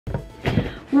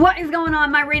What is going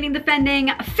on, my reigning defending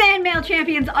fan mail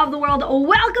champions of the world?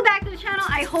 Welcome back to the channel.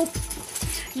 I hope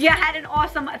you had an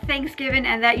awesome Thanksgiving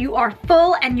and that you are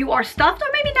full and you are stuffed, or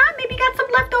maybe not, maybe you got some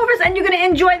leftovers and you're gonna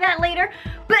enjoy that later.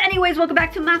 But anyways, welcome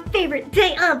back to my favorite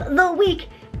day of the week.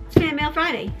 It's Fan Mail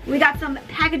Friday. We got some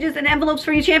packages and envelopes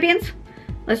for you champions.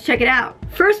 Let's check it out.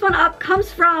 First one up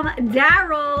comes from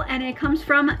Daryl and it comes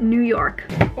from New York.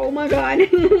 Oh my God.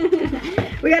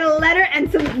 We got a letter and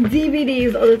some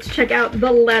DVDs. Let's check out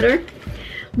the letter.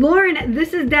 Lauren,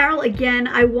 this is Daryl again.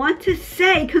 I want to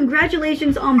say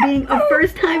congratulations on being a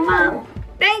first-time mom.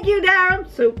 Thank you, Daryl.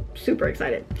 So super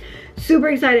excited. Super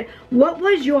excited. What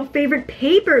was your favorite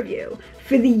pay-per-view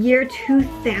for the year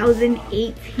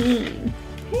 2018?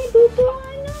 Hey, Boo-Boo.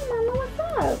 I know, Mama. What's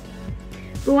up?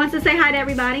 Boo wants to say hi to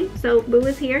everybody. So Boo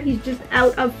is here. He's just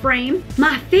out of frame.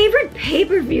 My favorite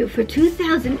pay-per-view for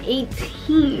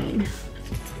 2018.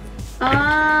 Hey,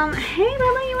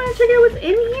 Bubba, you want to check out what's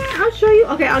in here? I'll show you.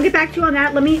 Okay, I'll get back to you on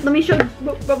that. Let me show you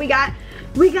what we got.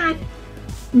 We got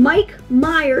Mike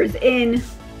Myers in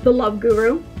The Love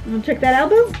Guru. You want to check that out,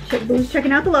 Boo? Boo's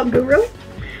checking out The Love Guru.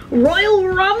 Royal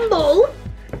Rumble.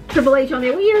 Triple H on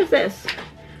there. What year is this?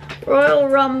 Royal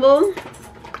Rumble.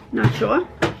 Not sure.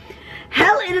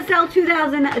 Hell in a Cell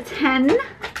 2010.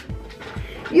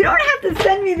 You don't have to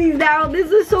send me these, Daryl.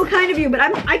 This is so kind of you, but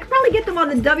I could probably get them on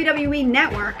the WWE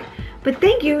Network. But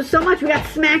thank you so much. We got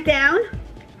SmackDown.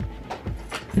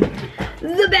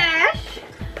 The Bash.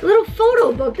 A little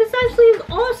photo book. This actually is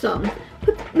awesome.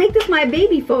 Make this my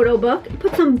baby photo book.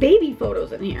 Put some baby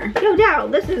photos in here. Yo,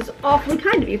 Daryl, this is awfully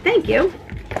kind of you. Thank you.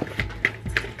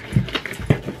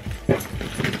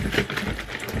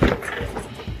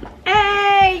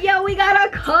 Hey, yo, we got a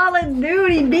Call of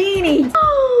Duty beanie.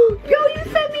 Oh, yo, you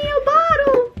sent me a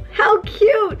bottle. How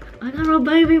cute. I got a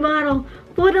baby bottle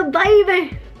for the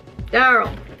baby.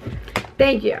 Daryl,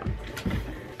 thank you.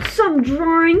 Some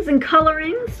drawings and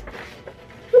colorings.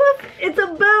 Look, it's a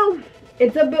Boo.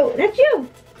 It's a Boo. That's you.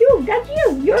 That's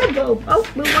you. You're a Boo. Oh,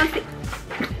 Boo wants it.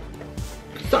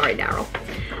 Sorry, Daryl.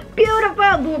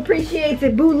 Beautiful. Boo appreciates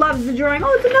it. Boo loves the drawing.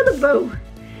 Oh, it's another Boo.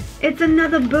 It's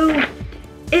another Boo.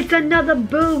 It's another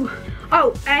Boo.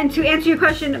 Oh, and to answer your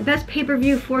question, best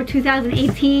pay-per-view for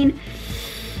 2018.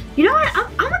 You know what?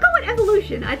 I'm gonna go with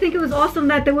Evolution. I think it was awesome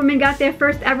that the women got their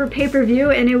first ever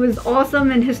pay-per-view and it was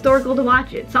awesome and historical to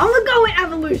watch it. So I'm gonna go with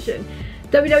Evolution.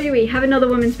 WWE, have another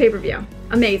women's pay-per-view.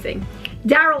 Amazing.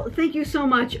 Daryl, thank you so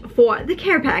much for the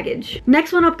care package.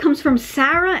 Next one up comes from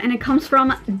Sarah and it comes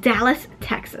from Dallas,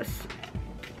 Texas.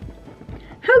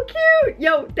 How cute!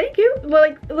 Yo, thank you.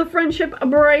 Like the friendship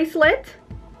bracelet.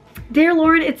 Dear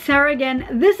Lauren, it's Sarah again.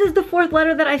 This is the 4th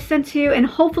letter that I sent to you and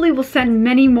hopefully we'll send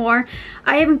many more.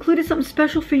 I have included something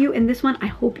special for you in this one. I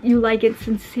hope you like it.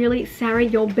 Sincerely, Sarah,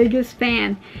 your biggest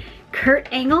fan. Kurt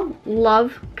Angle,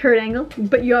 love Kurt Angle,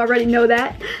 but you already know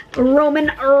that. Roman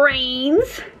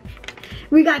Reigns.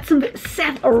 We got some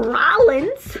Seth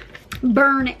Rollins.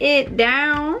 Burn it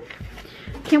down.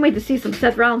 Can't wait to see some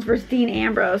Seth Rollins versus Dean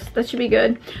Ambrose. That should be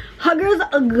good. Huggers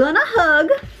are gonna hug.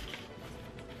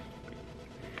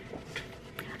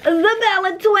 The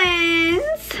Bella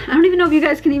Twins. I don't even know if you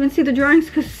guys can even see the drawings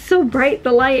because it's so bright,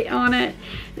 the light on it.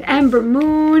 Ember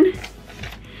Moon.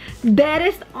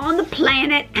 Baddest on the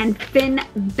Planet and Finn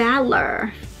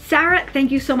Balor. Sarah,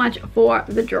 thank you so much for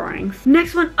the drawings.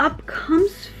 Next one up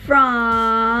comes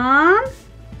from,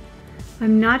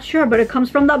 I'm not sure, but it comes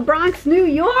from the Bronx, New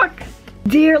York.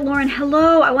 Dear Lauren,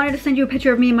 hello. I wanted to send you a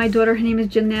picture of me and my daughter. Her name is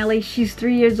Janelle. She's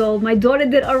 3 years old. My daughter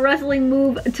did a wrestling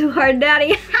move to her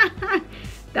daddy.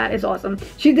 That is awesome.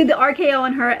 She did the RKO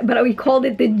on her, but we called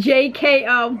it the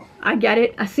JKO. I get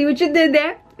it. I see what you did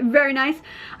there. Very nice.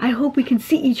 I hope we can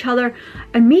see each other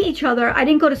and meet each other. I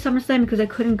didn't go to SummerSlam because I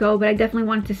couldn't go, but I definitely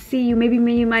wanted to see you. Maybe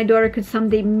me and my daughter could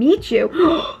someday meet you.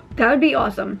 That would be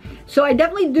awesome. So I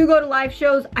definitely do go to live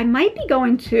shows. I might be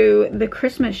going to the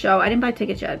Christmas show. I didn't buy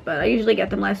tickets yet, but I usually get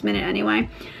them last minute anyway.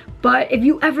 But if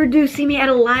you ever do see me at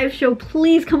a live show,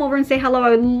 please come over and say hello.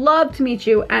 I would love to meet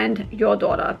you and your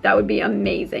daughter. That would be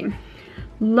amazing.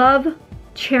 Love,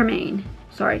 Chairman.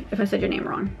 Sorry if I said your name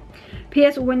wrong.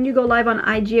 P.S. When you go live on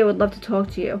IG, I would love to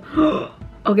talk to you.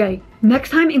 Okay,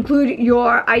 next time include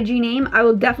your IG name. I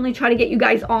will definitely try to get you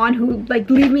guys on who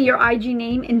like leave me your IG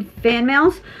name in fan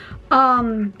mails.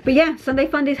 But yeah, Sunday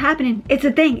Funday's happening. It's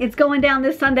a thing. It's going down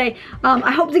this Sunday.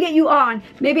 I hope to get you on.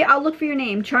 Maybe I'll look for your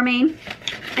name, Charmaine.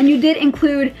 And you did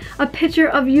include a picture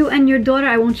of you and your daughter.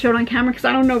 I won't show it on camera because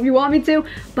I don't know if you want me to.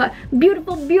 But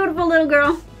beautiful, beautiful little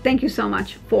girl. Thank you so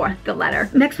much for the letter.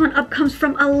 Next one up comes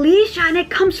from Allisha and it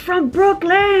comes from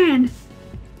Brooklyn.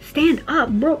 Stand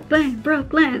up, Brooklyn,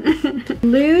 Brooklyn.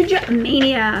 Luge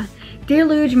Mania. Dear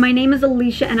Luge, my name is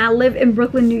Allisha and I live in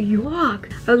Brooklyn, New York.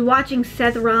 I was watching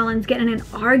Seth Rollins get in an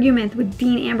argument with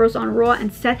Dean Ambrose on Raw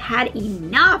and Seth had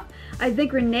enough. I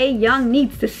think Renee Young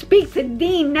needs to speak to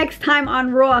Dean next time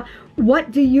on Raw.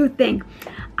 What do you think?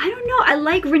 I don't know. I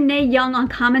like Renee Young on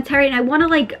commentary and I want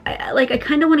to I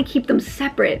kind of want to keep them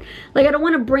separate. Like, I don't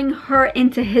want to bring her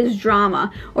into his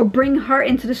drama or bring her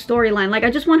into the storyline. Like, I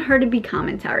just want her to be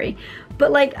commentary.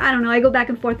 But like, I don't know, I go back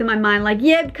and forth in my mind. Like,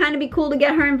 yeah, it'd kind of be cool to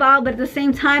get her involved, but at the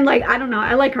same time, like, I don't know,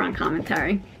 I like her on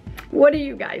commentary. What do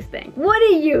you guys think? What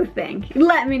do you think?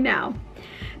 Let me know.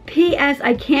 P.S.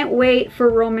 I can't wait for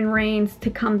Roman Reigns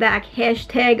to come back.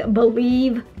 Hashtag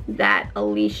believe that,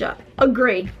 Allisha.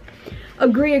 Agree.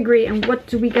 Agree. And what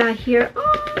do we got here?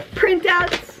 Oh,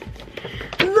 printouts.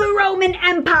 The Roman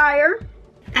Empire.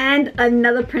 And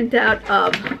another printout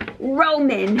of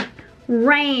Roman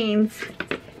Reigns.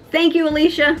 Thank you,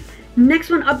 Allisha. Next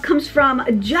one up comes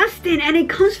from Justin, and it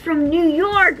comes from New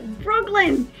York,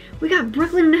 Brooklyn. We got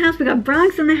Brooklyn in the house. We got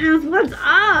Bronx in the house. What's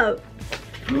up?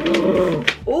 Ooh,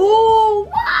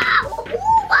 wow. Ooh,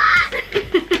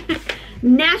 what?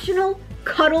 National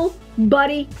Cuddle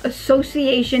Buddy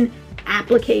Association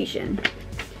application.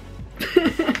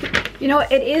 You know,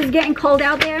 it is getting cold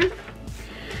out there.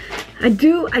 I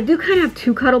do kind of have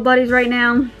 2 cuddle buddies right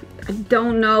now. I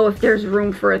don't know if there's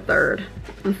room for a third.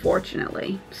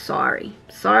 Unfortunately. Sorry.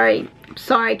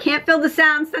 Can't fill the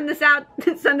sound. Send this out.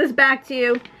 Send this back to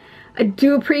you. I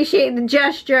do appreciate the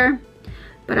gesture,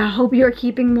 but I hope you're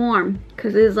keeping warm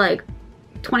because it is like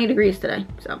 20 degrees today.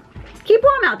 So keep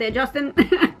warm out there, Justin.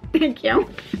 Thank you.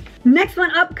 Next one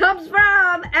up comes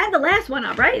from, and the last one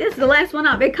up, right? This is the last one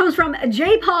up. It comes from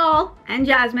J. Paul and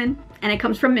Jasmine, and it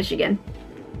comes from Michigan.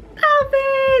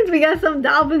 Dolphins. We got some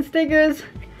dolphin stickers.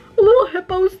 A little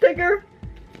hippo sticker.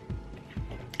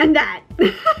 And that.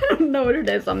 I don't know what it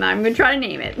is. I'm not even going to try to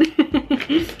name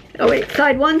it. Oh wait,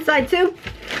 side 1, side 2.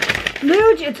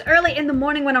 Luge, it's early in the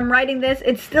morning when I'm writing this.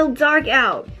 It's still dark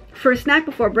out. For a snack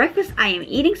before breakfast, I am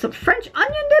eating some French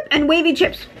onion dip and wavy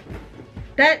chips.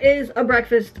 That is a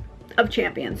breakfast of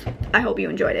champions. I hope you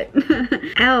enjoyed it.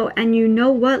 Oh, and you know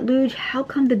what, Luge? How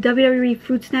come the WWE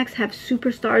fruit snacks have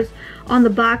superstars on the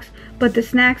box, but the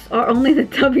snacks are only the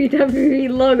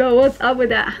WWE logo? What's up with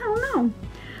that? I don't know.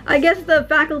 I guess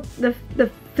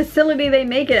the facility they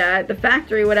make it at, the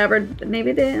factory, whatever,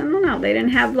 maybe they, I don't know, they didn't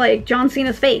have like John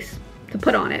Cena's face to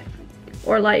put on it.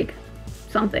 Or like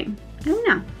something. I don't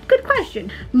know. Good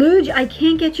question. Luge, I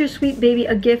can't get your sweet baby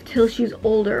a gift till she's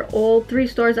older. All 3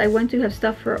 stores I went to have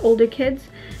stuff for older kids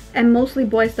and mostly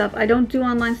boy stuff. I don't do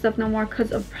online stuff no more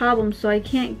because of problems, so I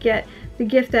can't get the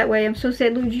gift that way. I'm so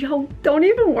sad, Luge. Yo, don't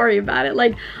even worry about it.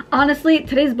 Like, honestly,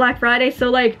 today's Black Friday, so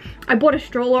like, I bought a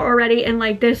stroller already, and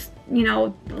like, there's, you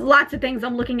know, lots of things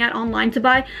I'm looking at online to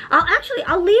buy.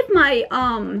 I'll leave my,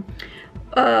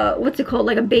 what's it called?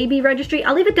 Like a baby registry.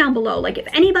 I'll leave it down below. Like, if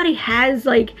anybody has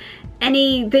like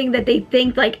anything that they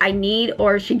think like I need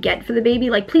or should get for the baby,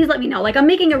 like, please let me know. Like, I'm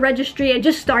making a registry. I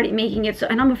just started making it, so,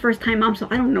 and I'm a first-time mom, so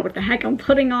I don't know what the heck I'm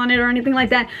putting on it or anything like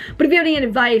that. But if you have any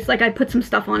advice, like, I put some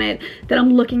stuff on it that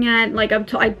I'm looking at. Like, I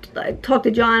talked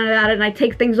to John about it, and I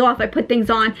take things off, I put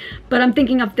things on, but I'm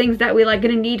thinking of things that we like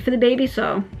gonna need for the baby.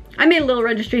 So I made a little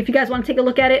registry. If you guys want to take a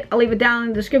look at it, I'll leave it down in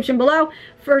the description below.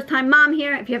 First time mom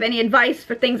here. If you have any advice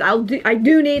for things I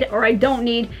do need or I don't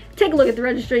need, take a look at the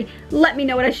registry. Let me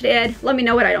know what I should add. Let me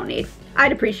know what I don't need.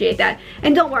 I'd appreciate that.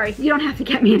 And don't worry, you don't have to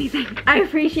get me anything. I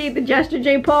appreciate the gesture,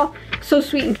 J. Paul. So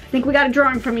sweet. I think we got a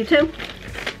drawing from you too.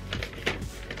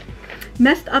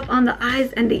 Messed up on the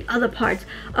eyes and the other parts.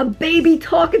 A baby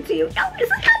talking to you. Oh, is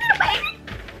that a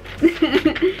little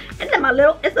baby?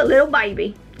 It's a little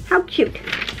baby. How cute.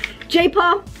 J.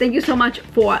 Paul, thank you so much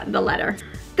for the letter.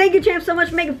 Thank you, champs, so much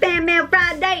for making Fan Mail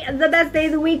Friday the best day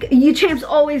of the week. You champs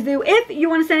always do. If you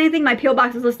want to send anything, my P.O.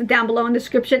 box is listed down below in the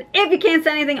description. If you can't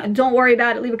send anything, don't worry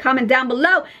about it. Leave a comment down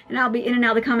below, and I'll be in and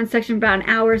out of the comment section for about an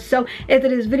hour or so. After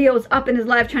this video is up and is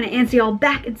live, trying to answer y'all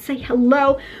back and say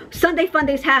hello. Sunday Fun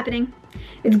Day's happening.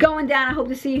 It's going down. I hope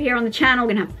to see you here on the channel.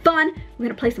 We're going to have fun. We're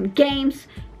going to play some games,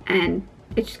 and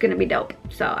it's just gonna be dope.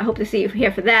 So I hope to see you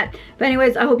here for that. But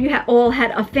anyways, I hope you all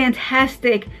had a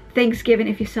fantastic Thanksgiving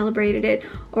if you celebrated it,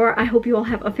 or I hope you all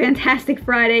have a fantastic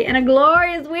Friday and a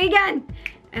glorious weekend.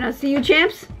 And I'll see you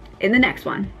champs in the next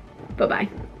one. Bye-bye.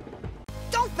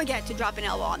 Don't forget to drop an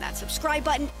elbow on that subscribe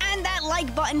button and that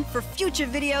like button for future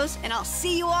videos, and I'll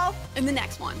see you all in the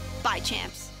next one. Bye,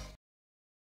 champs.